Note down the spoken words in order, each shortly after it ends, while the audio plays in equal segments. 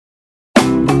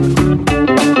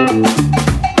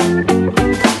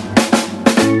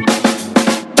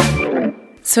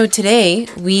So today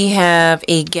we have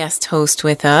a guest host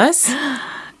with us.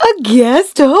 A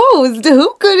guest host?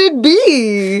 Who could it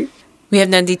be? We have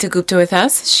Nandita Gupta with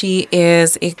us. She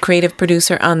is a creative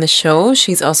producer on the show.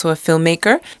 She's also a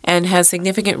filmmaker and has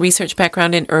significant research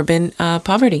background in urban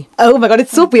poverty. Oh my God,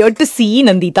 it's so weird to see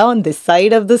Nandita on this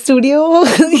side of the studio.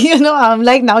 I'm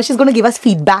like, now she's going to give us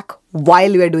feedback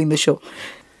while we are doing the show.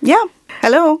 Yeah.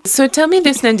 Hello. So tell me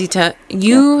this, Nandita.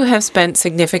 You have spent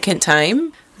significant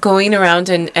time going around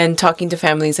and talking to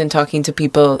families and talking to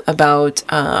people about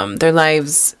their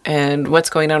lives and what's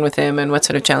going on with them and what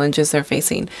sort of challenges they're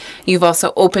facing. You've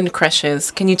also opened creches.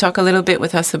 Can you talk a little bit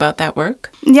with us about that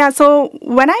work? Yeah, so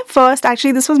when I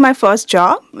this was my first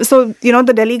job. So,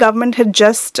 the Delhi government had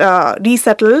just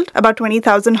resettled about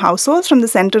 20,000 households from the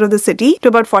center of the city to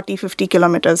about 40-50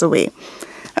 kilometers away.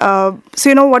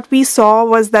 So, what we saw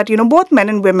was that, both men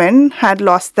and women had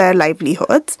lost their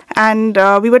livelihoods. And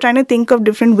we were trying to think of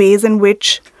different ways in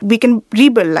which we can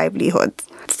rebuild livelihoods.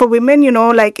 For women,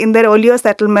 like in their earlier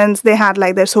settlements, they had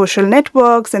like their social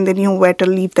networks and they knew where to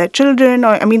leave their children.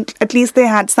 Or, at least they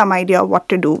had some idea of what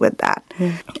to do with that.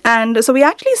 And so we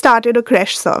actually started a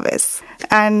creche service.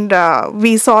 And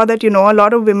we saw that, a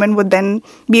lot of women would then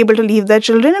be able to leave their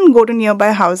children and go to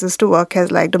nearby houses to work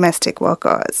as like domestic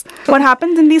workers. What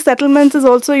happens in these settlements is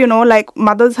also, like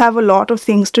mothers have a lot of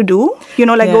things to do,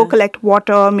 go collect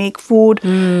water, make food.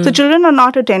 So children are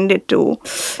not attended to.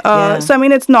 So,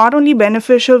 it's not only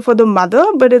beneficial for the mother,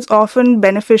 but it's often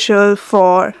beneficial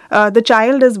for the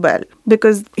child as well,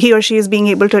 because he or she is being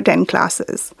able to attend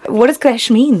classes. What does creche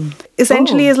mean?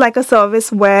 Essentially, is like a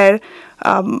service where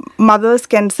mothers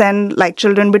can send like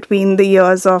children between the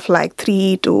years of like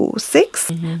 3 to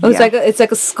 6. Oh, it's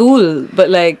like a school, but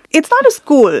like it's not a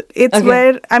school. It's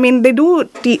where they do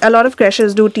a lot of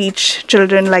creches do teach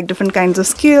children like different kinds of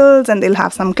skills, and they'll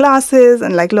have some classes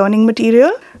and like learning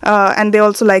material. And they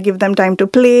also like give them time to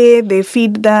play. They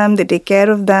feed them. They take care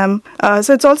of them.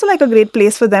 So it's also like a great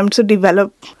place for them to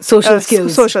develop social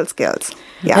skills.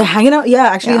 Yeah, hanging out. Yeah,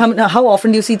 actually, how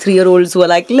often do you see 3-year-olds who are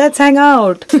like, let's hang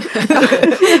out?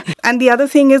 And the other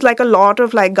thing is like a lot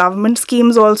of like government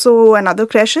schemes also and other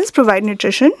creches provide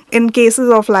nutrition. In cases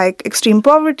of like extreme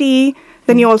poverty,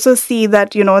 then you also see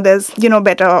that, there's,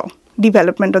 better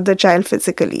development of the child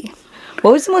physically.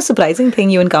 What was the most surprising thing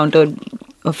you encountered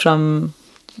from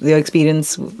your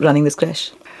experience running this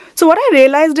creche? So what I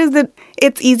realized is that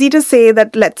it's easy to say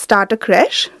that let's start a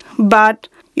creche, but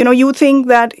you think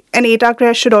that an 8-hour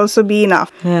creche should also be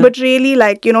enough. Yeah. But really,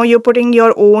 like, you're putting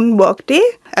your own workday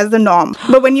as the norm.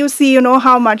 But when you see,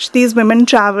 how much these women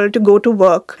travel to go to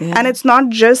work, and it's not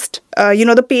just,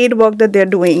 the paid work that they're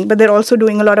doing, but they're also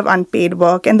doing a lot of unpaid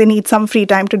work, and they need some free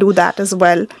time to do that as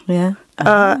well. Yeah.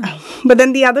 But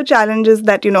then the other challenge is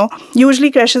that,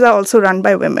 usually creches are also run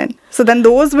by women. So then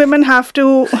those women have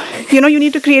to, you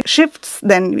need to create shifts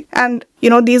then. And,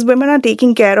 these women are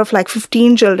taking care of like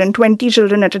 15 children, 20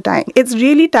 children at a time. It's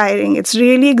really tiring. It's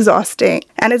really exhausting.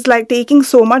 And it's like taking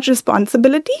so much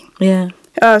responsibility. Yeah.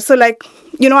 So like,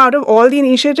 out of all the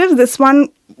initiatives, this one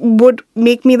would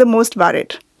make me the most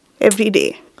worried every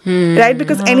day. Right?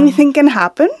 Because anything can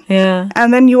happen. Yeah.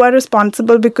 And then you are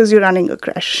responsible because you're running a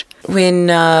creche. When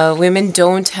women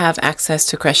don't have access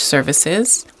to creche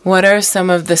services, what are some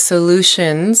of the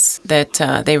solutions that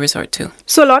they resort to?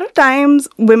 So a lot of times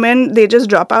women, they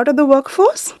just drop out of the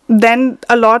workforce. Then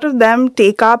a lot of them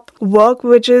take up work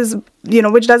which is,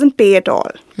 which doesn't pay at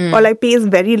all or like pays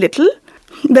very little.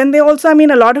 Then they also,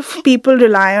 a lot of people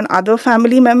rely on other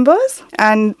family members,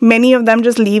 and many of them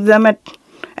just leave them at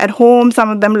home. Some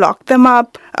of them lock them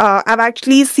up. I've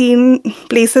actually seen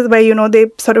places where, they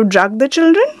sort of drug the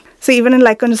children. So even in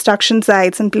like construction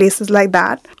sites and places like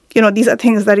that, these are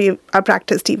things that are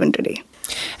practiced even today.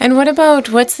 And what are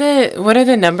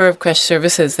the number of creche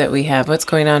services that we have? What's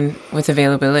going on with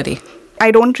availability?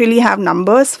 I don't really have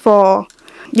numbers for,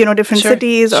 different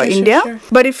cities or India. Sure.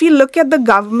 But if you look at the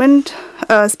government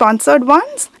sponsored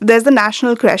ones, there's the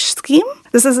National Creche Scheme.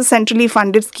 This is a centrally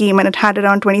funded scheme, and it had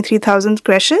around 23,000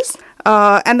 creches.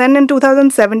 And then in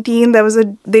 2017,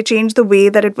 they changed the way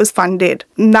that it was funded.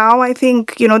 Now I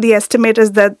think, the estimate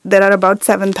is that there are about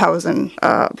 7,000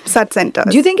 such centers.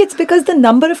 Do you think it's because the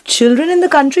number of children in the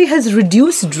country has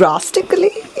reduced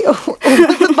drastically over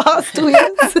the past 2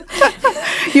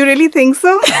 years? You really think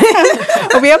so?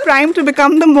 We are primed to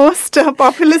become the most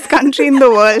populous country in the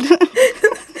world.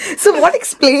 So what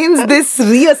explains this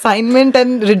reassignment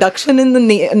and reduction in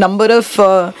the number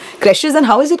of creches, and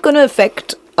how is it going to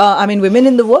affect women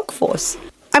in the workforce?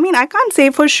 I mean, I can't say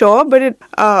for sure, but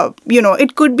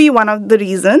it could be one of the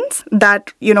reasons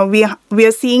that we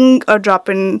are seeing a drop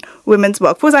in women's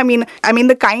workforce. I mean,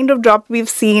 the kind of drop we've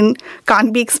seen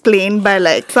can't be explained by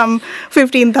like some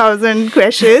 15,000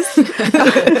 creches.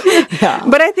 Yeah.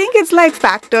 But I think it's like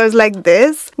factors like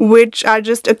this which are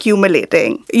just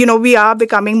accumulating. We are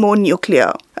becoming more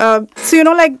nuclear. So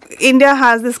like India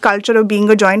has this culture of being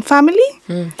a joint family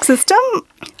system.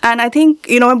 And I think,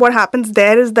 what happens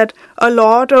there is that a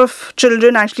lot of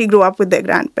children actually grow up with their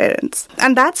grandparents.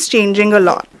 And that's changing a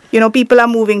lot. People are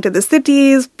moving to the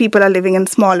cities, people are living in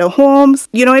smaller homes.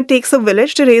 It takes a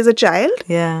village to raise a child.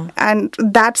 Yeah. And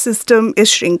that system is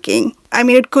shrinking. I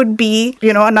mean, it could be,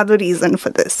 another reason for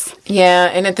this.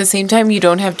 Yeah, and at the same time, you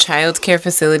don't have childcare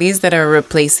facilities that are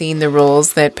replacing the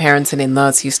roles that parents and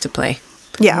in-laws used to play.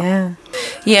 Yeah.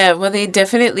 Yeah, well, they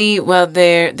definitely,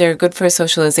 they're good for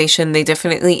socialization. They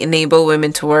definitely enable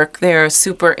women to work. They're a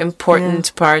super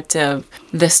important part of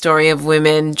the story of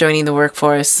women joining the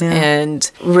workforce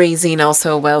and raising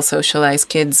also well-socialized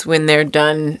kids when they're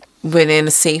done within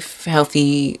a safe,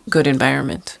 healthy, good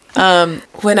environment.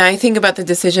 When I think about the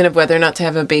decision of whether or not to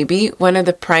have a baby, one of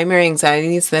the primary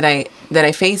anxieties that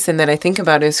I face and that I think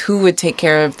about is who would take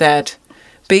care of that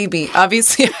baby.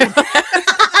 Obviously,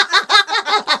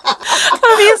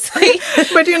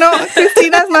 but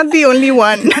Christina's not the only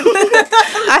one.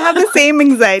 I have the same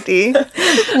anxiety.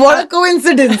 What a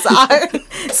coincidence.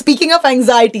 Speaking of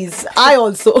anxieties, I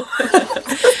also.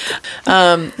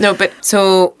 No, but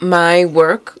so my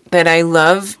work that I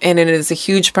love, and it is a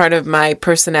huge part of my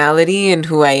personality and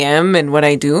who I am and what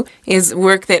I do, is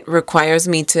work that requires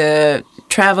me to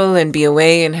travel and be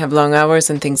away and have long hours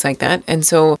and things like that. And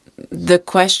so the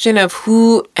question of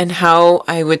who and how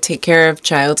I would take care of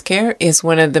childcare is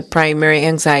one of the primary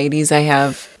anxieties I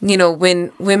have.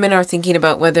 When women are thinking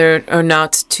about whether or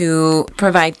not to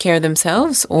provide care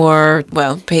themselves or,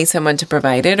 pay someone to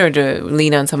provide it or to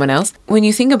lean on someone else. When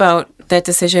you think about that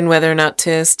decision whether or not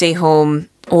to stay home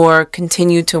or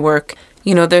continue to work,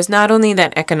 there's not only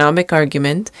that economic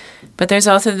argument, but there's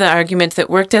also the argument that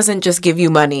work doesn't just give you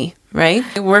money, right?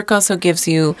 Work also gives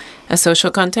you a social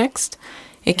context.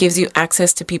 It gives you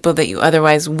access to people that you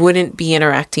otherwise wouldn't be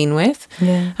interacting with.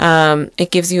 Yeah. It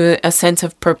gives you a sense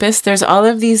of purpose. There's all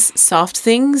of these soft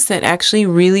things that actually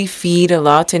really feed a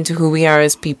lot into who we are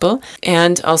as people,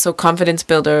 and also confidence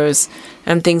builders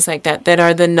and things like that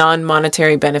are the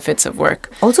non-monetary benefits of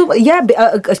work. Also,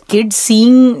 a kid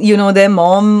seeing, their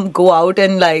mom go out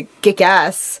and like kick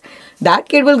ass, that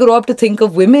kid will grow up to think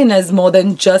of women as more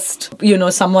than just,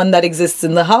 someone that exists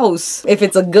in the house. If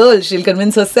it's a girl, she'll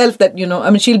convince herself that,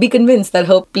 she'll be convinced that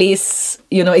her place,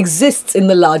 exists in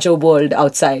the larger world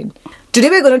outside.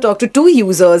 Today we're going to talk to two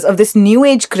users of this new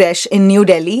age creche in New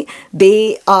Delhi.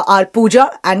 They are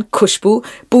Pooja and Khushbu.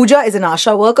 Pooja is an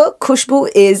ASHA worker. Khushbu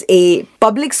is a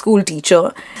public school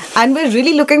teacher. And we're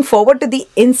really looking forward to the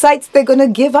insights they're going to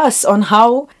give us on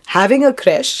how having a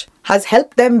creche has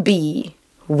helped them be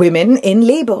women in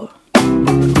labor.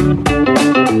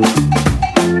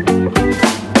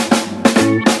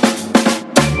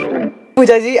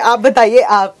 पूजा जी, आप बताइए,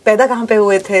 आप पैदा कहाँ पे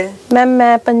हुए थे? Ma'am,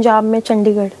 मैं पंजाब में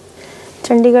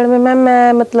चंडीगढ़ में मैम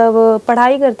मैं मतलब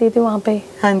पढ़ाई करती थी वहाँ पे.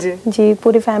 हाँ जी. जी,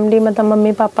 पूरी फैमिली मतलब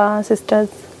मम्मी पापा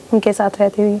सिस्टर्स उनके साथ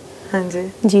रहती थी. हाँ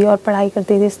जी. जी, और पढ़ाई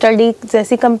करती थी. स्टडी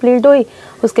जैसी कंप्लीट हुई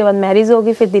उसके बाद मैरिज हो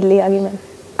गई, फिर दिल्ली आ गई मैम.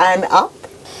 एंड आप?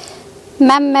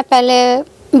 मैम, मैं पहले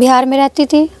बिहार में रहती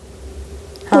थी.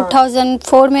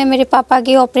 2004 में मेरे पापा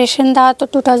की ऑपरेशन था, तो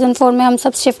 2004 में हम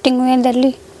सब शिफ्टिंग हुए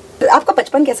दिल्ली. आपका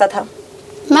बचपन कैसा था?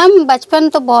 मैम, बचपन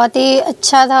तो बहुत ही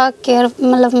अच्छा था. केयर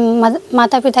मतलब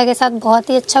माता पिता के साथ बहुत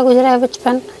ही अच्छा गुजरा है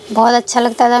बचपन. बहुत अच्छा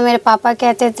लगता था. मेरे पापा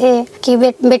कहते थे कि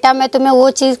बेटा मैं तुम्हें वो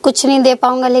चीज़ कुछ नहीं दे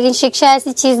पाऊंगा, लेकिन शिक्षा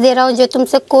ऐसी चीज़ दे रहा हूँ जो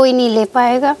तुमसे कोई नहीं ले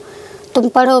पाएगा. तुम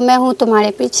पढ़ो, मैं हूँ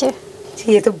तुम्हारे पीछे.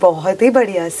 ये तो बहुत ही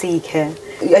बढ़िया सीख है.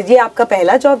 ये आपका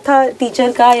पहला जॉब था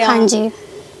टीचर का या? हाँ जी.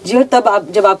 जी, और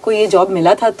तब जब आपको ये जॉब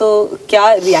मिला था तो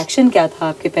क्या रिएक्शन क्या था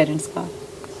आपके पेरेंट्स का?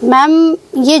 मैम,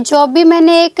 ये जॉब भी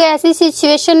मैंने एक ऐसी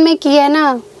सिचुएशन में की है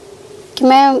ना कि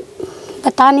मैं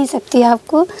बता नहीं सकती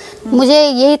आपको. मुझे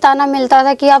यही ताना मिलता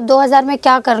था कि आप 2000 में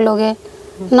क्या कर लोगे,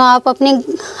 ना आप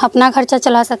अपना खर्चा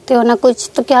चला सकते हो ना कुछ,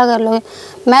 तो क्या कर लोगे.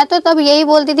 मैं तो तब यही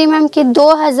बोलती थी मैम कि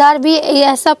 2000 भी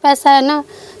ऐसा पैसा है ना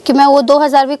कि मैं वो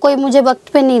 2000 भी कोई मुझे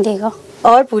वक्त पे नहीं देगा.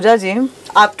 और पूजा जी,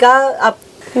 आप?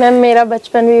 मैम, मेरा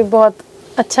बचपन भी बहुत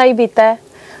अच्छा ही बीता है.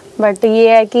 बट ये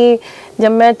है कि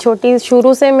जब मैं छोटी,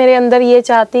 शुरू से मेरे अंदर ये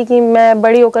चाहती कि मैं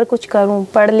बड़ी होकर कुछ करूं,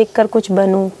 पढ़ लिख कर कुछ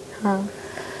बनूं. हाँ.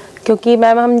 क्योंकि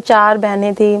मैम हम 4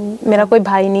 बहनें थी, मेरा कोई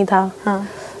भाई नहीं था. हाँ.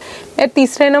 मैं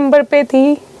तीसरे नंबर पे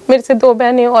थी, मेरे से 2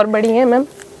 बहनें और बड़ी हैं मैम.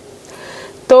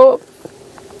 तो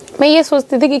मैं ये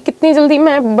सोचती थी कि कितनी जल्दी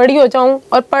मैं बड़ी हो जाऊं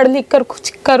और पढ़ लिख कर कुछ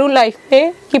करूं लाइफ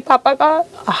में कि पापा का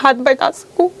हाथ बटा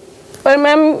सकूं। पर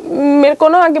मैम मेरे को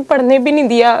ना आगे पढ़ने भी नहीं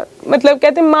दिया। मतलब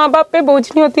कहते माँ बाप पे बोझ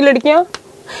नहीं होती लड़कियां,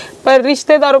 पर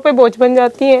रिश्तेदारों पे बोझ बन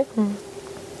जाती हैं।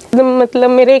 मतलब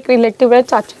मेरे एक रिलेटिव है,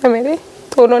 चाचा है मेरे,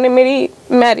 तो उन्होंने मेरी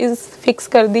मैरिज फिक्स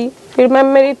कर दी। फिर मैम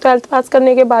मेरी 12th पास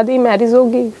करने के बाद ही मैरिज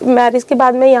होगी। मैरिज के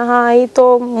बाद मैं यहाँ आई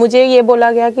तो मुझे ये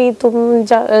बोला गया कि तुम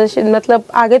मतलब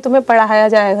आगे तुम्हें पढ़ाया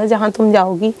जाएगा जहाँ तुम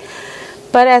जाओगी,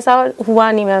 पर ऐसा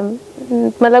हुआ नहीं मैम।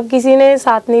 मतलब किसी ने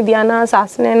साथ नहीं दिया, ना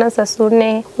सास ने ना ससुर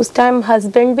ने। उस टाइम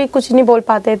हस्बैंड भी कुछ नहीं बोल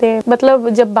पाते थे। मतलब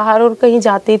जब बाहर और कहीं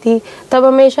जाती थी तब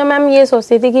हमेशा मैम ये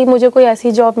सोचती थी कि मुझे कोई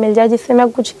ऐसी जॉब मिल जाए जिससे मैं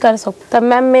कुछ कर सकूँ। तब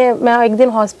मैम मैं एक दिन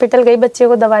हॉस्पिटल गई बच्चे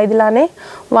को दवाई दिलाने।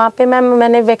 वहाँ पे मैम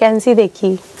मैंने वैकेंसी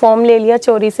देखी, फॉर्म ले लिया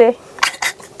चोरी से।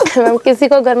 मैम किसी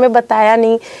को घर में बताया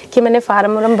नहीं कि मैंने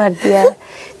फार्म वार्म भर दिया है,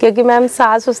 क्योंकि मैम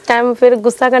सास उस टाइम फिर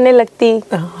गुस्सा करने लगती।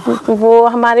 वो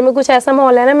हमारे में कुछ ऐसा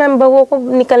माहौल है ना मैम, बहुओं को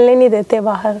निकलने नहीं देते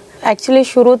बाहर। एक्चुअली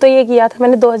शुरू तो ये किया था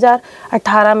मैंने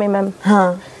 2018 में मैम।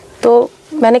 हाँ। तो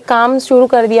मैंने काम शुरू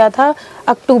कर दिया था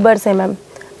अक्टूबर से मैम,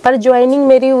 पर ज्वाइनिंग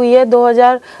मेरी हुई है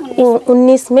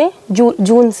 2019 में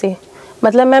जून से।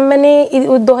 मतलब मैम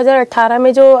मैंने 2018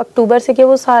 में जो अक्टूबर से किया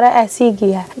वो सारा ऐसे ही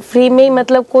किया है, फ्री में ही।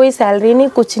 मतलब कोई सैलरी नहीं,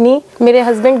 कुछ नहीं। मेरे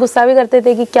हस्बैंड गुस्सा भी करते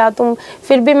थे कि क्या तुम,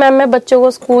 फिर भी मैम मैं बच्चों को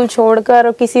स्कूल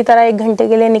छोड़कर किसी तरह 1 घंटे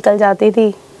के लिए निकल जाती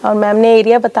थी। और मैम ने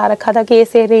एरिया बता रखा था कि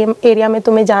इस एरिया में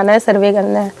तुम्हें जाना है, सर्वे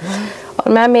करना है।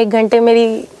 और मैम 1 घंटे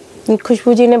मेरी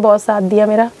खुशबू जी ने बहुत साथ दिया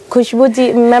मेरा। खुशबू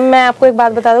जी मैम, मैं आपको एक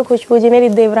बात बता दूं, खुशबू जी मेरी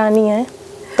देवरानी है।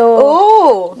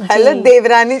 तो हेलो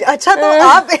देवरानी। अच्छा, तो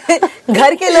आप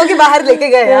घर के लोग ही बाहर लेके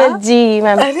गए? जी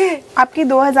मैम। आपकी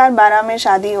 2012 में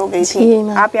शादी हो गई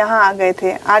थी, आप यहाँ आ गए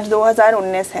थे। आज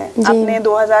 2019 है, आपने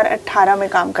 2018 में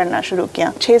काम करना शुरू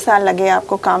किया। 6 साल लगे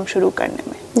आपको काम शुरू करने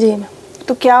में। जी मैम।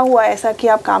 तो क्या हुआ ऐसा कि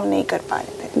आप काम नहीं कर पा रहे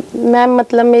थे? मैम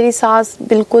मतलब मेरी सास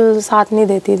बिल्कुल साथ नहीं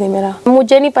देती थी मेरा।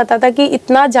 मुझे नहीं पता था कि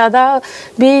इतना ज़्यादा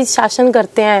भी शासन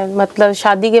करते हैं मतलब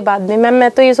शादी के बाद में। मैं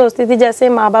तो ये सोचती थी जैसे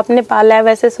माँ बाप ने पाला है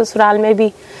वैसे ससुराल में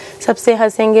भी सबसे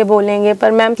हंसेंगे बोलेंगे,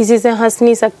 पर मैम किसी से हंस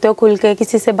नहीं सकते हो खुल के,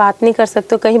 किसी से बात नहीं कर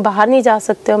सकते हो, कहीं बाहर नहीं जा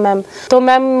सकते हो मैम। तो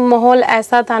मैम माहौल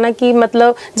ऐसा था ना कि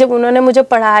मतलब जब उन्होंने मुझे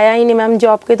पढ़ाया ही नहीं मैम,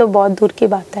 जॉब की तो बहुत दूर की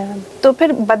बात है मैम। तो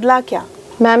फिर बदला क्या?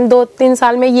 मैम 2-3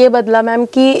 साल में ये बदला मैम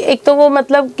कि एक तो वो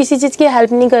मतलब किसी चीज़ की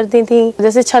हेल्प नहीं करती थी,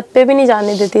 जैसे छत पे भी नहीं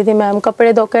जाने देती थी मैम।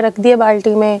 कपड़े धो के रख दिए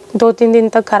बाल्टी में, 2-3 दिन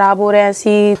तक खराब हो रहे हैं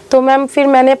ऐसी। तो मैम फिर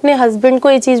मैंने अपने हस्बैंड को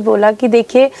ये चीज़ बोला कि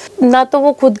देखिए ना तो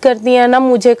वो खुद करती है ना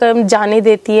मुझे जाने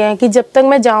देती है, कि जब तक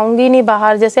मैं जाऊँगी नहीं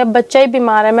बाहर, जैसे अब बच्चा ही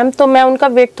बीमार है मैम तो मैं उनका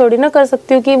वेट थोड़ी ना कर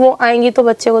सकती हूँ कि वो आएंगी तो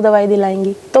बच्चे को दवाई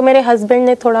दिलाएंगी। तो मेरे हस्बैंड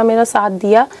ने थोड़ा मेरा साथ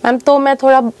दिया मैम, तो मैं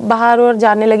थोड़ा बाहर और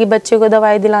जाने लगी बच्चे को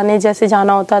दवाई दिलाने जैसे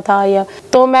जाना होता था। या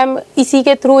तो मैम इसी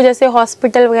के थ्रू जैसे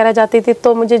हॉस्पिटल वगैरह जाती थी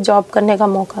तो मुझे जॉब करने का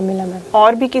मौका मिला मैम।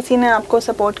 और भी किसी ने आपको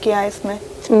सपोर्ट किया इसमें?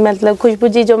 मतलब खुशबू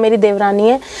जी जो मेरी देवरानी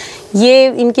है, ये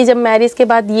इनकी जब मैरिज के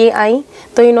बाद ये आई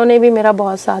तो इन्होंने भी मेरा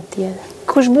बहुत साथ दिया है।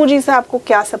 खुशबू जी से आपको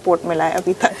क्या सपोर्ट मिला है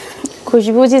अभी तक?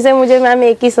 खुशबू जी से मुझे मैम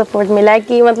एक ही सपोर्ट मिला है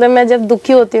कि मतलब मैं जब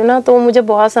दुखी होती हूँ ना तो वो मुझे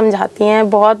बहुत समझाती हैं,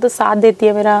 बहुत साथ देती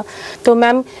है मेरा। तो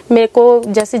मैम मेरे को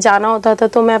जैसे जाना होता था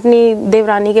तो मैं अपनी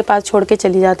देवरानी के पास छोड़ के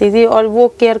चली जाती थी और वो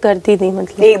केयर करती थी।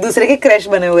 मतलब एक दूसरे के क्रश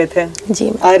बने हुए थे।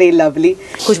 जी। अरे लवली।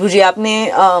 खुशबू जी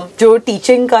आपने जो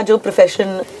टीचिंग का जो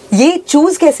प्रोफेशन ये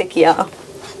चूज कैसे किया?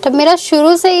 तो मेरा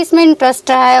शुरू से इसमें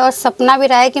इंटरेस्ट रहा है और सपना भी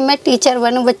रहा है कि मैं टीचर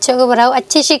बनूं, बच्चों को पढ़ाऊं,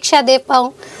 अच्छी शिक्षा दे पाऊं,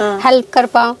 हेल्प कर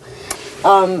पाऊं।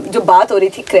 जो बात हो रही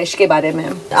थी क्रैश के बारे में,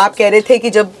 आप कह रहे थे कि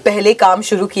जब पहले काम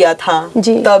शुरू किया था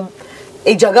तब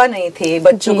एक जगह नहीं थी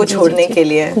बच्चों को छोड़ने के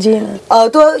लिए। जी।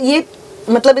 तो ये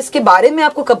मतलब इसके बारे में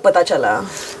आपको कब पता चला?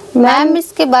 मैम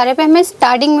इसके बारे में हमें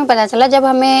स्टार्टिंग में पता चला, जब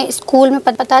हमें स्कूल में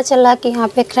पता चला कि यहाँ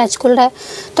पे क्रैच खुल रहा है।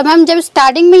 तो मैम जब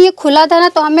स्टार्टिंग में ये खुला था ना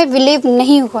तो हमें बिलीव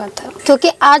नहीं हुआ था,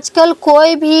 क्योंकि आजकल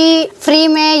कोई भी फ्री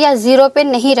में या 0 पे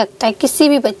नहीं रखता है किसी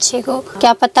भी बच्चे को,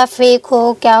 क्या पता फेक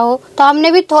हो क्या हो। तो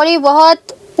हमने भी थोड़ी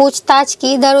बहुत पूछताछ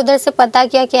की, इधर उधर से पता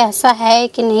किया कि ऐसा है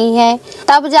कि नहीं है,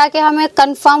 तब जाके हमें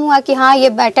कंफर्म हुआ कि हाँ ये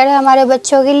बेटर है हमारे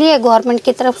बच्चों के लिए, गवर्नमेंट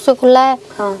की तरफ से खुला है।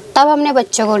 तब हमने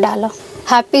बच्चों को डाला।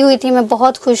 हैप्पी हुई थी मैं,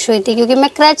 बहुत खुश हुई थी, क्योंकि मैं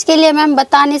क्रैच के लिए मैम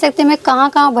बता नहीं सकती मैं कहाँ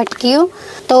कहाँ भटकी हूँ।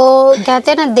 तो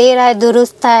कहते हैं ना देर आए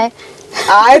दुरुस्त आए,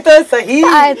 आए तो सही।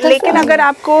 लेकिन अगर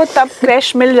आपको तब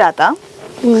क्रैश मिल जाता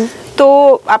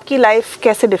तो आपकी लाइफ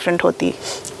कैसे डिफरेंट होती?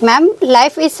 मैम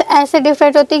लाइफ इस ऐसे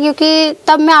डिफरेंट होती क्योंकि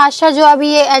तब मैं आशा जो अभी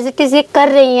ये एज इट इज ये कर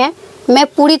रही हैं मैं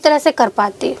पूरी तरह से कर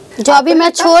पाती। जो अभी मैं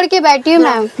छोड़ के बैठी हूँ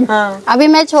मैम, अभी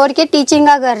मैं छोड़ के टीचिंग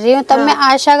का कर रही हूँ, तब मैं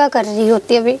आशा का कर रही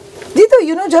होती अभी। जी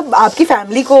तो जब आपकी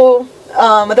फैमिली को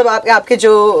मतलब आपके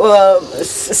जो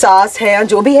सास है या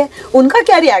जो भी है, उनका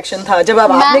क्या रिएक्शन था जब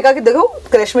आपने कहा कि देखो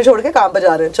क्रैश में छोड़ के काम पर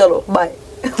जा रहे हैं, चलो बाय?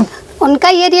 उनका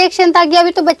ये रिएक्शन था कि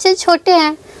अभी तो बच्चे छोटे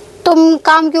हैं, तुम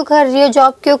काम क्यों कर रही हो,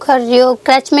 जॉब क्यों कर रही हो,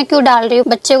 क्रच में क्यों डाल रही हो,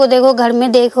 बच्चे को देखो, घर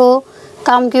में देखो,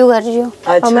 काम क्यों कर रही हो।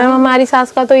 अच्छा। और मैम हमारी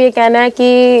सास का तो ये कहना है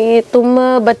कि तुम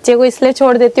बच्चे को इसलिए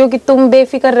छोड़ देती हो कि तुम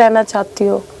बेफिक्र रहना चाहती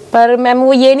हो, पर मैम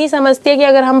वो ये नहीं समझती है कि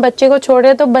अगर हम बच्चे को छोड़ रहे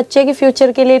हैं तो बच्चे के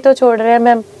फ्यूचर के लिए तो छोड़ रहे हैं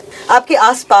मैम। आपके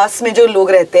आसपास में जो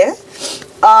लोग रहते हैं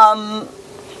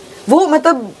वो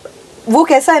मतलब वो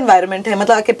कैसा एनवायरनमेंट है,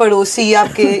 मतलब आपके पड़ोसी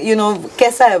आपके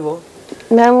कैसा है वो?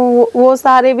 मैम वो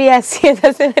सारे भी ऐसी है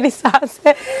जैसे मेरी सास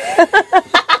है।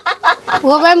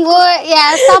 वो मैम वो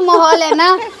ऐसा माहौल है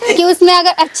ना कि उसमें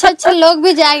अगर अच्छे लोग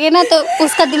भी जाएंगे ना तो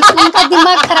उनका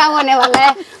दिमाग खराब होने वाला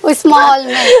है उस माहौल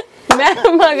में।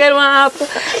 मैम अगर वहाँ आप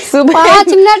सुबह 5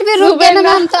 मिनट भी रुक गए ना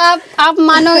मैम तो आप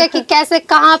मानोगे कि कैसे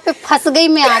कहाँ पे फंस गई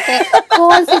मैं आके,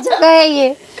 कौन सी जगह है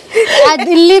ये।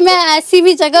 दिल्ली में ऐसी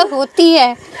भी जगह होती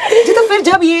है जी। तो फिर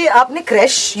जब ये आपने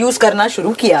क्रैश यूज करना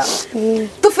शुरू किया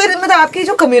तो फिर मतलब आपकी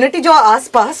जो कम्युनिटी जो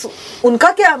आसपास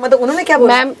उनका क्या, मतलब उन्होंने क्या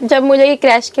बोला? मैम जब मुझे ये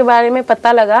क्रैश के बारे में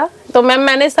पता लगा तो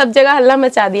मैंने सब जगह हल्ला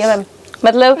मचा दिया मैम,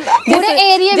 मतलब पूरे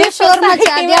एरिया में शोर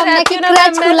मचा दिया हमने कि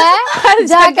क्रैच खुला है,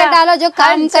 जाके डालो जो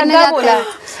काम करने जाते हैं।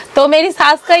 तो मेरी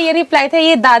सास का ये रिप्लाई था,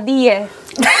 ये दादी है।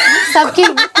 सबकी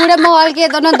पूरे माहौल की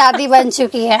दोनों दादी बन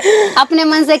चुकी है, अपने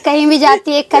मन से कहीं भी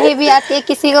जाती है, कहीं भी आती है,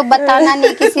 किसी को बताना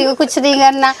नहीं, किसी को कुछ नहीं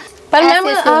करना। पर मैम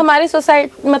हमारी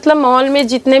सोसाइटी मतलब मॉल में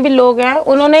जितने भी लोग हैं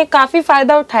उन्होंने काफी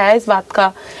फायदा उठाया इस बात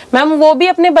का। मैम वो भी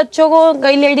अपने बच्चों को,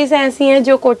 कई लेडीज ऐसी हैं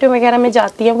जो कोटे वगैरह में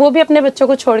जाती हैं, वो भी अपने बच्चों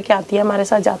को छोड़ के आती है, हमारे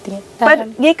साथ जाती हैं। पर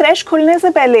ये क्रैश खुलने से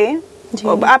पहले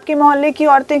आपके मोहल्ले की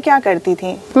औरतें क्या करती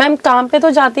थी? मैम काम पे तो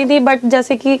जाती थी बट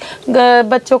जैसे कि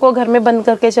बच्चों को घर में बंद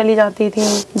करके चली जाती थी।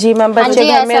 जी मैम, बच्चे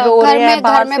घर में रो रहे हैं,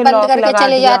 बाहर से बंद करके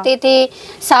चली जाती थी।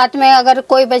 साथ में अगर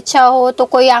कोई बच्चा हो तो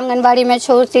कोई आंगनबाड़ी में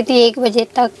छोड़ती थी 1 बजे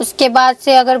तक। उसके बाद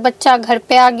से अगर बच्चा घर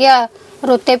पे आ गया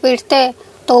रोते पीटते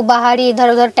तो बाहर ही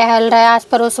इधर उधर टहल रहा है, आस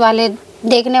पड़ोस वाले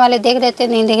देखने वाले देख रहे थे,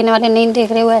 नहीं देखने वाले नहीं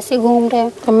देख रहे, वो ऐसे घूम रहे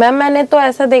हैं। तो मैम मैंने तो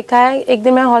ऐसा देखा है, एक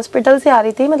दिन मैं हॉस्पिटल से आ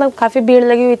रही थी, मतलब काफी भीड़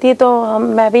लगी हुई थी, तो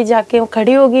मैं भी जाके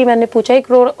खड़ी होगी, मैंने पूछा,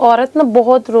 एक औरत ना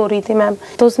बहुत रो रही थी मैम,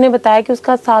 तो उसने बताया कि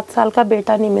उसका 7 साल का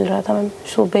बेटा नहीं मिल रहा था मैम,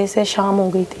 सुबह से शाम हो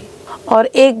गई थी। और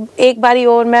एक बारी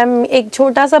और मैम, एक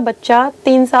छोटा सा बच्चा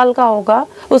 3 साल का होगा,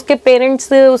 उसके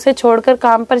पेरेंट्स उसे छोड़कर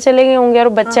काम पर चले गए होंगे और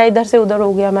बच्चा इधर से उधर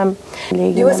हो गया मैम।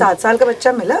 वो 7 साल का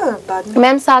बच्चा मिला बाद में?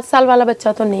 मैम 7 साल वाला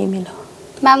बच्चा तो नहीं मिला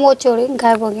मैम, वो चोरी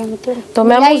गायब हो गया मतलब। तो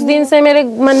मैम उस दिन से मेरे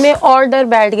मन में और डर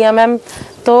बैठ गया मैम।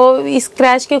 तो इस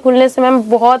क्रैश के खुलने से मैम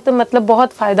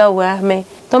बहुत फायदा हुआ है हमें।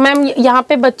 तो मैम यहाँ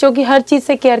पे बच्चों की हर चीज़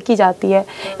से केयर की जाती है।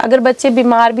 अगर बच्चे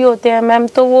बीमार भी होते हैं मैम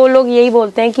तो वो लोग यही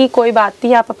बोलते हैं कि कोई बात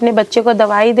नहीं, आप अपने बच्चे को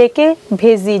दवाई देके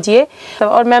भेज दीजिए।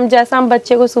 और मैम जैसा हम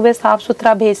बच्चे को सुबह साफ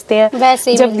सुथरा भेजते हैं,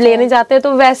 जब लेने जाते हैं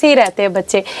तो वैसे ही रहते हैं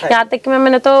बच्चे। यहाँ तक कि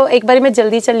मैंने तो एक बार मैं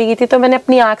जल्दी चली गई थी तो मैंने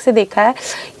अपनी आँख से देखा है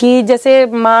कि जैसे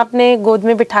माँ अपने गोद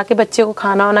में बिठा के बच्चे को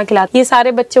खाना वाना खिलाती, ये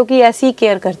सारे बच्चों की ऐसी ही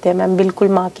केयर करते हैं मैम, बिल्कुल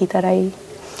माँ की तरह ही।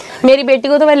 मेरी बेटी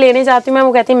को तो मैं लेने जाती हूँ मैम,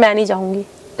 वो कहती है मैं नहीं जाऊंगी,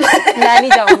 मैं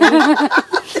नहीं जाऊंगी।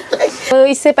 तो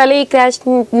इससे पहले ये क्रैश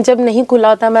जब नहीं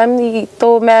खुला था मैम,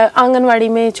 तो मैं आंगनवाड़ी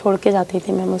में छोड़ के जाती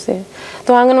थी मैम उसे।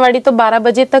 तो आंगनवाड़ी तो 12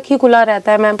 बजे तक ही खुला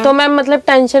रहता है मैम। तो मैम मतलब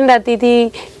टेंशन रहती थी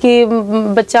कि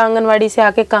बच्चा आंगनवाड़ी से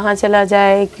आके कहाँ चला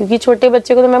जाए, क्योंकि छोटे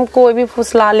बच्चे को तो मैम कोई भी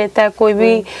फुसला लेता है, कोई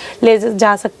भी ले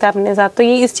जा सकता है अपने साथ। तो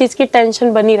ये इस चीज़ की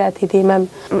टेंशन बनी रहती थी मैम।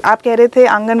 आप कह रहे थे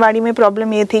आंगनवाड़ी में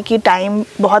प्रॉब्लम ये थी कि टाइम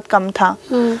बहुत कम था,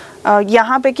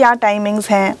 यहाँ पे क्या टाइमिंग्स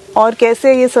हैं और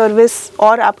कैसे ये सर्विस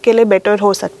और आपके लिए बेटर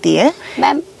हो सकती है?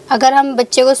 मैम अगर हम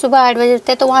बच्चे को सुबह 8 बजे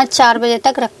रखते हैं तो वहाँ 4 बजे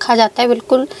तक रखा जाता है,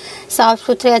 बिल्कुल साफ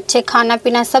सुथरे, अच्छे खाना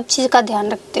पीना सब चीज़ का ध्यान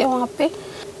रखते हैं वहाँ पे।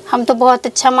 हम तो बहुत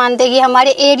अच्छा मानते हैं कि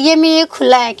हमारे एरिया में ये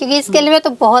खुला है, क्योंकि इसके लिए मैं तो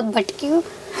बहुत भटकी हूँ।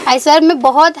 ऐसा मैं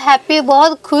बहुत हैप्पी,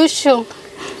 बहुत खुश हूँ।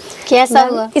 कैसा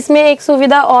हुआ? इसमें एक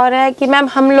सुविधा और है कि मैम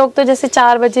हम लोग तो जैसे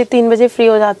 4 बजे 3 बजे फ्री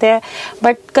हो जाते हैं,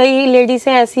 बट कई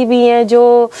लेडीज़ें ऐसी भी हैं जो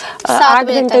 8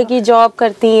 घंटे की जॉब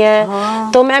करती हैं।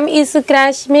 हाँ। तो मैम इस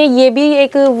क्रैश में ये भी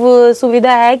एक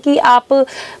सुविधा है कि आप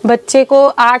बच्चे को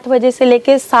 8 बजे से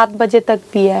लेके 7 बजे तक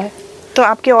भी है। तो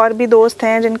आपके और भी दोस्त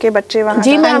हैं जिनके बच्चे वहाँ?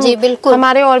 जी मैम, जी बिल्कुल,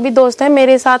 हमारे और भी दोस्त हैं,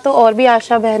 मेरे साथ और भी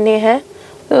आशा बहनें हैं।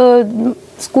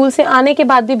 स्कूल से आने के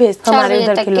बाद भी भेजते हमारे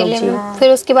इधर के लोग जी।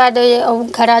 फिर उसके बाद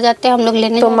घर आ जाते हैं हम लोग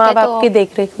लेने, तो माँ बाप की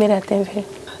देख-रेख में रहते हैं। फिर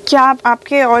क्या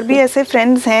आपके और भी ऐसे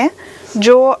फ्रेंड्स हैं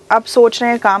जो अब सोच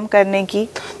रहे हैं काम करने की?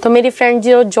 तो मेरी फ्रेंड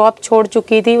जो जॉब छोड़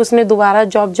चुकी थी उसने दोबारा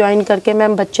जॉब ज्वाइन करके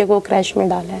मैम बच्चे को क्रैश में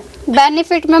डाला है।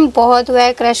 बेनिफिट मैम बहुत हुआ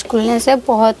है क्रैश खुलने से,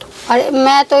 बहुत। और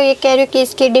मैं तो ये कह रही हूँ कि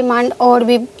इसकी डिमांड और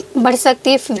भी बढ़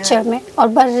सकती है फ्यूचर में, और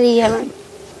बढ़ रही है मैम।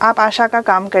 आप आशा का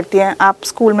काम करती हैं, आप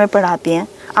स्कूल में पढ़ाती हैं,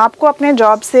 आपको अपने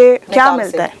जॉब से क्या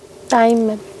मिलता है? टाइम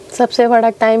में सबसे बड़ा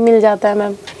टाइम मिल जाता है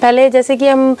मैम। पहले जैसे कि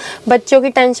हम बच्चों की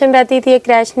टेंशन रहती थी,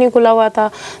 क्रैश नहीं खुला हुआ था,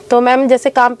 तो मैम जैसे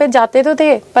काम पे जाते तो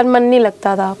थे पर मन नहीं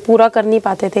लगता था, पूरा कर नहीं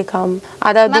पाते थे काम,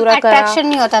 आधा अधूरा करा, अट्रैक्शन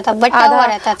नहीं होता था, बटा हुआ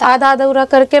रहता था, आधा अधूरा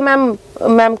करके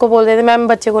मैम को बोल देते मैम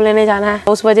बच्चे को लेने जाना है।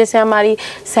 उस वजह से हमारी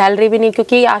सैलरी भी नहीं,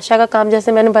 क्योंकि आशा का काम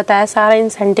जैसे मैंने बताया सारा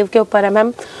इंसेंटिव के ऊपर है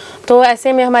मैम, तो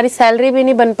ऐसे में हमारी सैलरी भी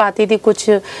नहीं बन पाती थी। कुछ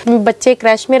बच्चे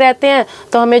क्रैश में रहते हैं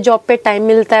तो हमें जॉब पे टाइम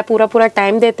मिलता है, पूरा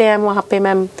टाइम देते हैं वहाँ पे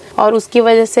मैम, और उसकी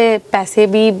वजह से पैसे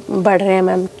भी बढ़ रहे हैं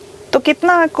मैम। तो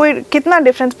कितना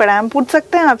डिफरेंस पड़ा है, हम पूछ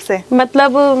सकते हैं आपसे?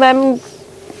 मतलब मैम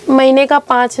महीने का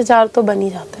 5,000 तो बन ही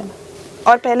जाता है मैम।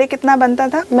 और पहले कितना बनता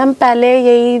था? मैम पहले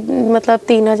यही मतलब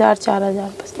 3,000 4,000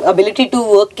 बस। एबिलिटी टू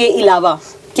वर्क के अलावा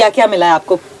क्या क्या मिला है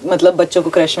आपको, मतलब बच्चों को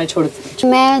क्रैश में छोड़?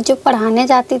 मैं जो पढ़ाने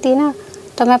जाती थी ना,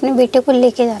 तो मैं अपने बेटे को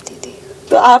लेके जाती थी।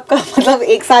 तो आपका मतलब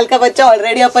 1 साल का बच्चा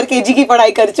ऑलरेडी अपर केजी की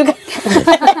पढ़ाई कर चुका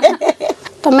है।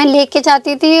 तो मैं लेके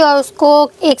जाती थी और उसको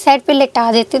एक साइड पे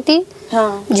लिटा देती थी,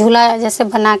 हाँ। झूला जैसे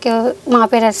बना के वहाँ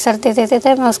पे रसर दे देते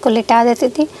थे, मैं उसको लिटा देती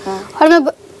थी, हाँ। और मैं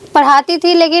पढ़ाती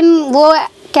थी, लेकिन वो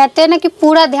कहते हैं ना कि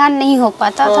पूरा ध्यान नहीं हो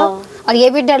पाता था, और ये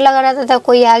भी डर लगा रहता था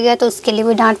कोई आ गया तो उसके लिए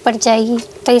भी डांट पड़ जाएगी,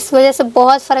 तो इस वजह से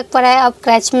बहुत फर्क पड़ा है। अब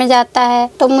क्रैच में जाता है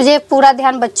तो मुझे पूरा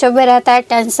ध्यान बच्चों पे रहता है,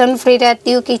 टेंशन फ्री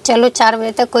रहती हूँ कि चलो 4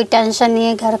 बजे तक कोई टेंशन नहीं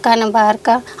है, घर का न बाहर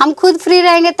का, हम खुद फ्री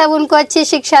रहेंगे तब उनको अच्छी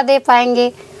शिक्षा दे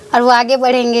पाएंगे और वो आगे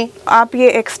बढ़ेंगे। आप ये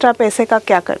एक्स्ट्रा पैसे का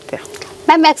क्या करते हैं?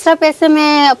 मैम एक्स्ट्रा पैसे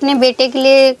मैं अपने बेटे के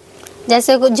लिए,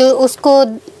 जैसे जो उसको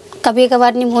कभी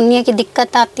कभार निमोनिया की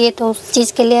दिक्कत आती है तो उस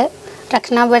चीज़ के लिए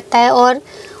रखना पड़ता है, और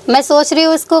मैं सोच रही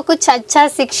हूँ उसको कुछ अच्छा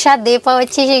शिक्षा दे पाओ,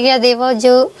 अच्छी शिक्षा दे पाओ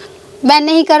जो मैं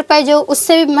नहीं कर पाई, जो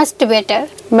उससे भी मस्ट बेटर।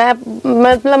 मैं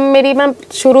मतलब मेरी मैम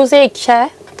शुरू से इच्छा है,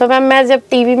 तो मैम मैं जब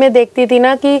टीवी में देखती थी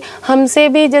ना कि हमसे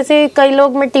भी जैसे कई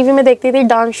लोग, मैं टीवी में देखती थी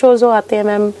डांस शोज आते हैं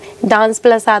मैम, डांस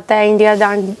प्लस आता है, इंडिया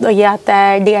डांस ये आता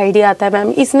है, DID आता है मैम,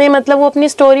 इसमें मतलब वो अपनी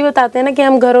स्टोरी बताते हैं ना कि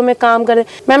हम घरों में काम करें।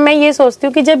 मैम मैं ये सोचती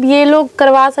हूँ कि जब ये लोग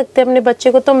करवा सकते हैं अपने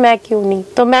बच्चे को तो मैं क्यों नहीं।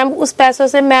 तो मैम उस पैसों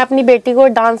से मैं अपनी बेटी को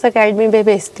डांस अकेडमी में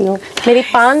भेजती हूँ। मेरी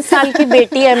 5 साल की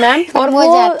बेटी है मैम, और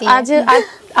वो आज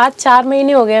 4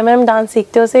 महीने हो गए मैम डांस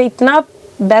सीखते हो, उसे इतना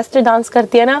बेस्ट डांस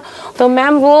करती है ना, तो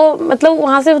मैम वो मतलब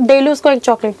वहाँ से डेली उसको एक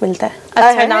चॉकलेट मिलता है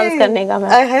अच्छा डांस करने का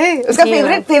मैम। उसका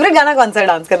फेवरेट गाना कौन सा है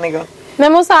डांस करने का?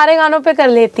 मैम वो सारे गानों पे कर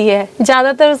लेती है,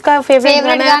 ज्यादातर उसका फेवरेट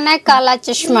गाना है काला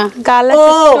चश्मा। काला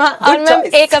चश्मा, और मैम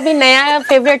एक अभी नया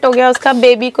फेवरेट हो गया उसका,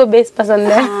 बेबी को बेस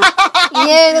पसंद है।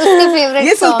 ये उसकी फेवरेट,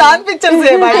 ये सुल्तान पिक्चर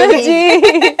से है भाई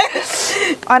जी।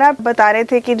 और आप बता रहे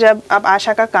थे कि जब आप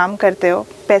आशा का काम करते हो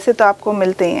पैसे तो आपको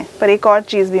मिलते ही हैं, पर एक और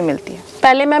चीज भी मिलती है।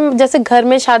 पहले मैम जैसे घर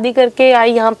में शादी करके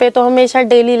आई यहाँ पे तो हमेशा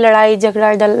डेली लड़ाई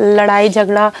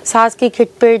झगड़ा, सास की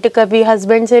खिटपिट, कभी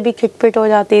हस्बैंड से भी खिटपिट हो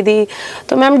जाती थी,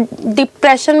 तो मैम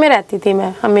डिप्रेशन में रहती थी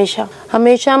मैं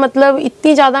हमेशा मतलब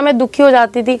इतनी ज़्यादा मैं दुखी हो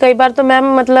जाती थी कई बार, तो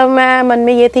मैम मतलब मैं मन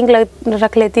में ये थिंक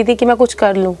रख लेती थी कि मैं कुछ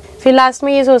कर लूँ, फिर लास्ट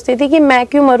में ये सोचती थी कि मैं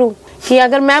क्यों मरूँ, कि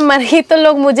अगर मैं मर गई तो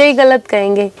लोग मुझे ही गलत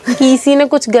कहेंगे कि इसी ने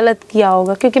कुछ गलत किया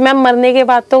होगा, क्योंकि मैं मरने के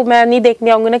बाद तो मैं नहीं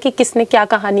देखने आऊंगी ना कि किसने क्या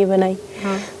कहानी बनाई।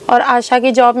 और आशा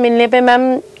की जॉब मिलने पे मैम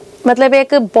मतलब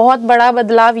एक बहुत बड़ा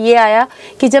बदलाव ये आया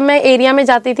कि जब मैं एरिया में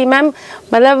जाती थी मैम,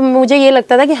 मतलब मुझे ये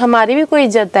लगता था कि हमारी भी कोई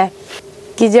इज्जत है,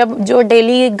 कि जब जो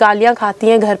डेली गालियाँ खाती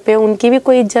हैं घर पे उनकी भी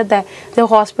कोई इज्जत है। जब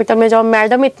हॉस्पिटल में जाओ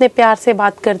मैडम इतने प्यार से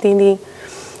बात करती थी,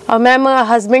 और मैम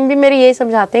हस्बैंड भी मेरे यही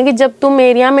समझाते हैं कि जब तुम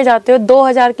एरिया में जाते हो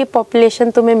 2000 की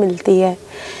पॉपुलेशन तुम्हें मिलती है,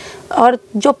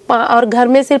 और घर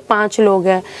में सिर्फ 5 लोग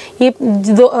हैं, ये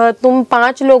तुम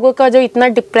 5 लोगों का जो इतना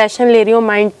डिप्रेशन ले रही हो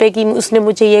माइंड पे कि उसने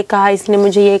मुझे ये कहा, इसने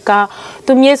मुझे ये कहा,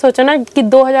 तुम ये सोचो ना कि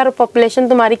 2000 पॉपुलेशन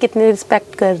तुम्हारी कितनी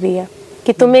रिस्पेक्ट कर रही है,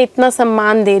 कि तुम्हें इतना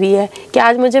सम्मान दे रही है, कि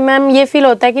आज मुझे मैम ये फील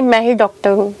होता है कि मैं ही डॉक्टर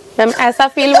हूँ। मैम ऐसा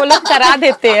फील वो लोग करा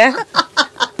देते हैं।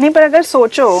 नहीं, पर अगर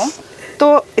सोचो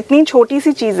तो इतनी छोटी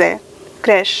सी चीज है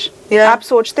क्रैश, आप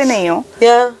सोचते नहीं हो,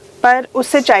 पर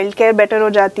उससे चाइल्ड केयर बेटर हो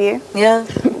जाती है,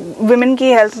 विमेन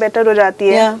की हेल्थ बेटर हो जाती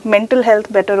है, मेंटल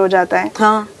हेल्थ बेटर हो जाता है,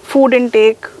 food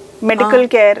intake, medical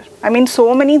care, I mean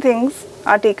so many things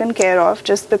are taken care of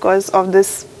just because of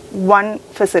this one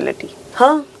facility.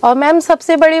 हाँ, और मैम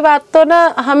सबसे बड़ी बात तो ना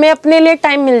हमें अपने लिए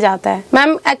टाइम मिल जाता है।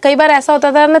 मैम कई बार ऐसा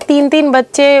होता था ना 3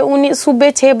 बच्चे, उन्हीं सुबह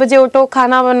 6 बजे उठो,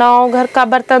 खाना बनाओ, घर का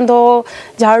बर्तन धो,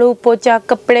 झाड़ू पोछा,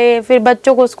 कपड़े, फिर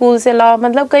बच्चों को स्कूल से लाओ,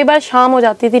 मतलब कई बार शाम हो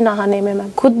जाती थी नहाने में मैम,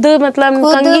 खुद मतलब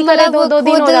कंघी करे 2-2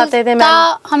 दिन हो जाते थे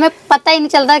मैम, हमें पता ही नहीं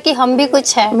चलता कि हम भी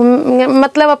कुछ है,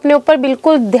 मतलब अपने ऊपर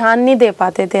बिल्कुल ध्यान नहीं दे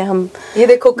पाते थे हम। ये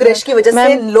देखो क्रैश की वजह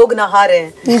से लोग नहा रहे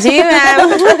हैं। जी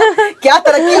मैम। क्या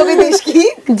तरक्की हो गई देश की।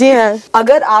 जी हाँ,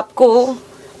 अगर आपको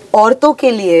औरतों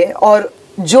के लिए और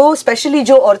जो स्पेशली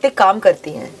जो औरतें काम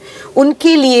करती हैं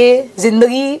उनके लिए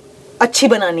जिंदगी अच्छी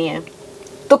बनानी है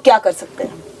तो क्या कर सकते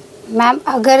हैं? मैम,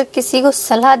 अगर किसी को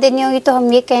सलाह देनी होगी तो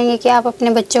हम ये कहेंगे कि आप अपने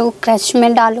बच्चों को क्रैच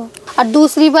में डालो। और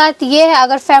दूसरी बात ये है,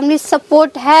 अगर फैमिली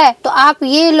सपोर्ट है तो आप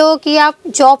ये लो कि आप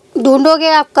जॉब ढूंढोगे,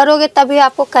 आप करोगे, तभी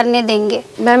आपको करने देंगे।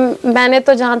 मैम, मैंने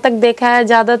तो जहाँ तक देखा है,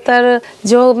 ज़्यादातर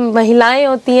जो महिलाएं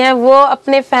होती हैं वो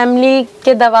अपने फैमिली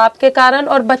के दबाव के कारण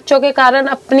और बच्चों के कारण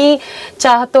अपनी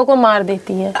चाहतों को मार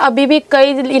देती हैं। अभी भी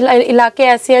कई इलाके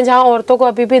ऐसे हैं जहाँ औरतों को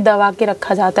अभी भी दबा के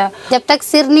रखा जाता है। जब तक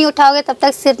सिर नहीं उठाओगे तब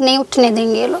तक सिर नहीं उठने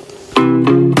देंगे ये लोग।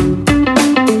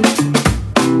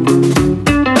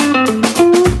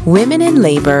 Women in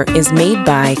Labor is made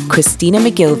by Christina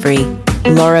McGilvery,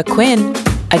 Laura Quinn,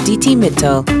 Aditi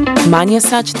Mittal, Manya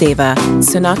Sachdeva,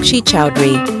 Sonakshi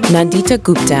Chowdhury, Nandita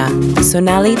Gupta,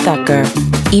 Sonali Thakur,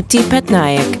 Ipti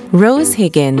Patnaik, Rose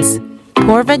Higgins,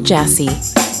 Porva Jassi,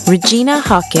 Regina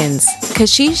Hawkins,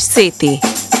 Kashish Sethi,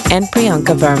 and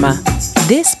Priyanka Verma.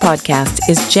 This podcast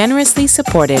is generously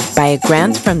supported by a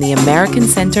grant from the American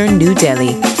Center, New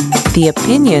Delhi. The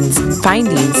opinions,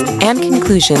 findings, and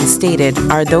conclusions stated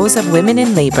are those of Women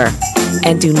in Labor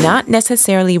and do not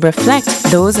necessarily reflect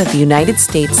those of the United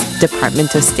States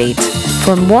Department of State.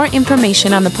 For more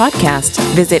information on the podcast,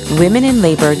 visit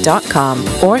womeninlabor.com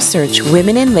or search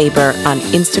Women in Labor on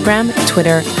Instagram,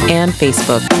 Twitter, and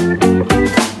Facebook.